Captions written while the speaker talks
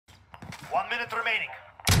1 minute remaining.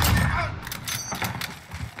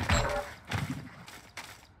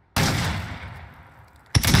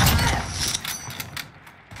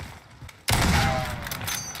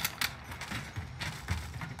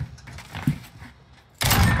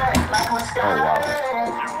 Oh wow.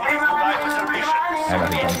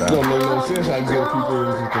 Don't make no sense how good people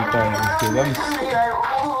is with them things.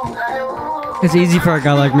 It's easy for a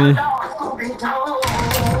guy like me.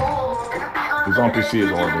 He's on PC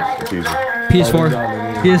as well. It's easy. PS4.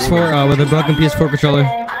 PS4 with a broken PS4 controller.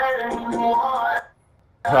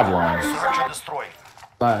 Have lines. Search and destroy.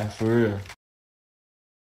 Bye, for real.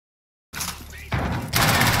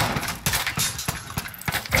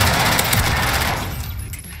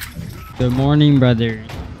 Good morning, brother.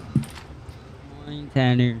 Good morning,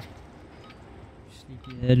 Tanner.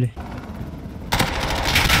 Sleepyhead.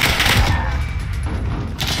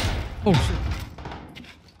 Oh shit.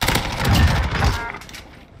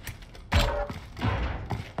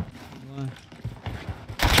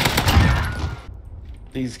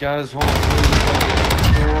 These guys won't move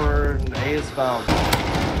forward and A is found.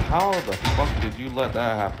 How the fuck did you let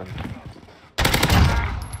that happen?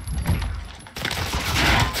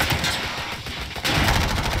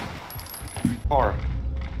 Far.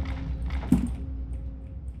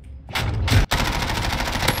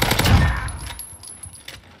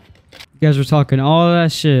 You guys were talking all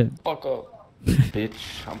that shit. Fuck up.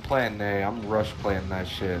 Bitch, I'm playing A. I'm rush playing that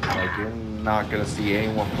shit. Like, you're not gonna see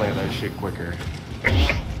anyone playing that shit quicker.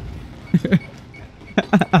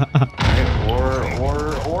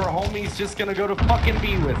 or homie's just gonna go to fucking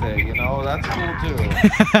B with it, you know? That's cool too.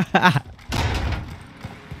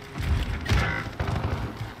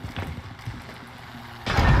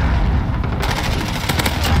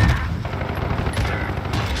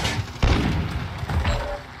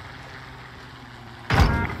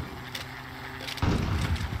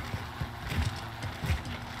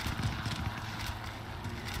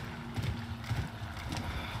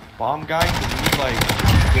 Bomb guy, can you like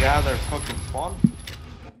get out of their fucking spawn?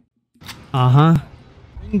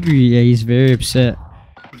 Angry, yeah, he's very upset.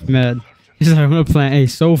 He's mad. He's like, I'm gonna plant A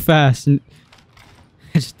so fast. And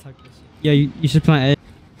I just tucked this. Yeah, you should plant A.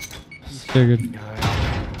 He's figured.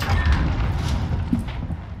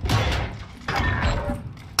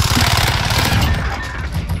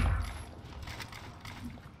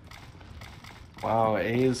 Wow, A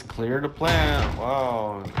is clear to plant.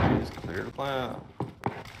 Wow, A is clear to plant.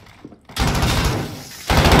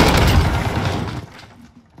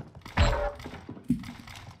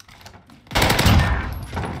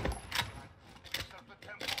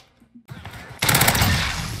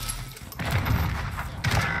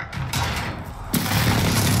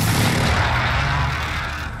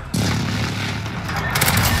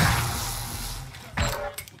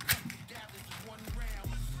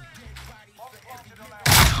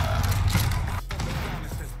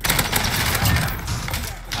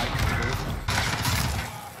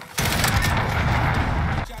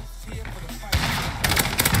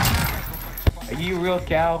 Are you real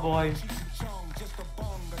cowboy? You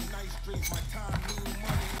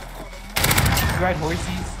ride horses?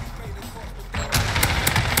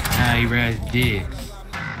 Nah, you ride dicks.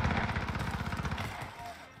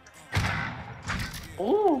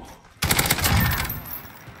 Ooh.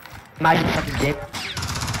 Nah, you fucking dick.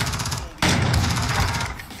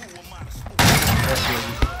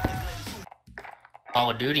 Call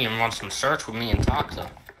of Duty and want some search with me and Toxa.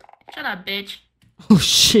 Shut up, bitch. Oh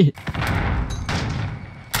shit.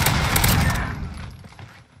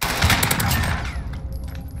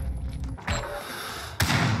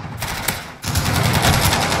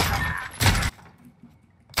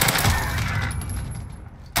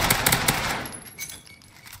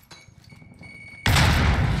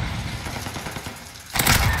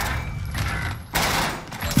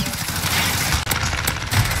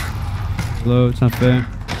 Low, it's not fair.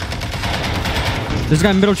 There's a guy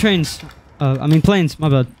in middle trains. I mean planes, my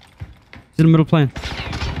bad. He's in the middle plane.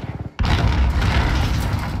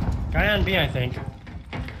 Guy on B, I think.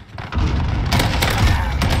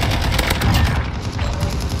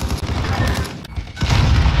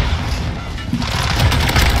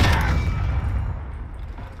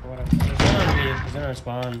 He's on B, he's in our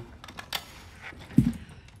spawn.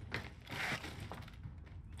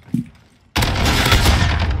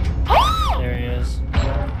 There he is.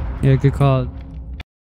 Yeah, good call.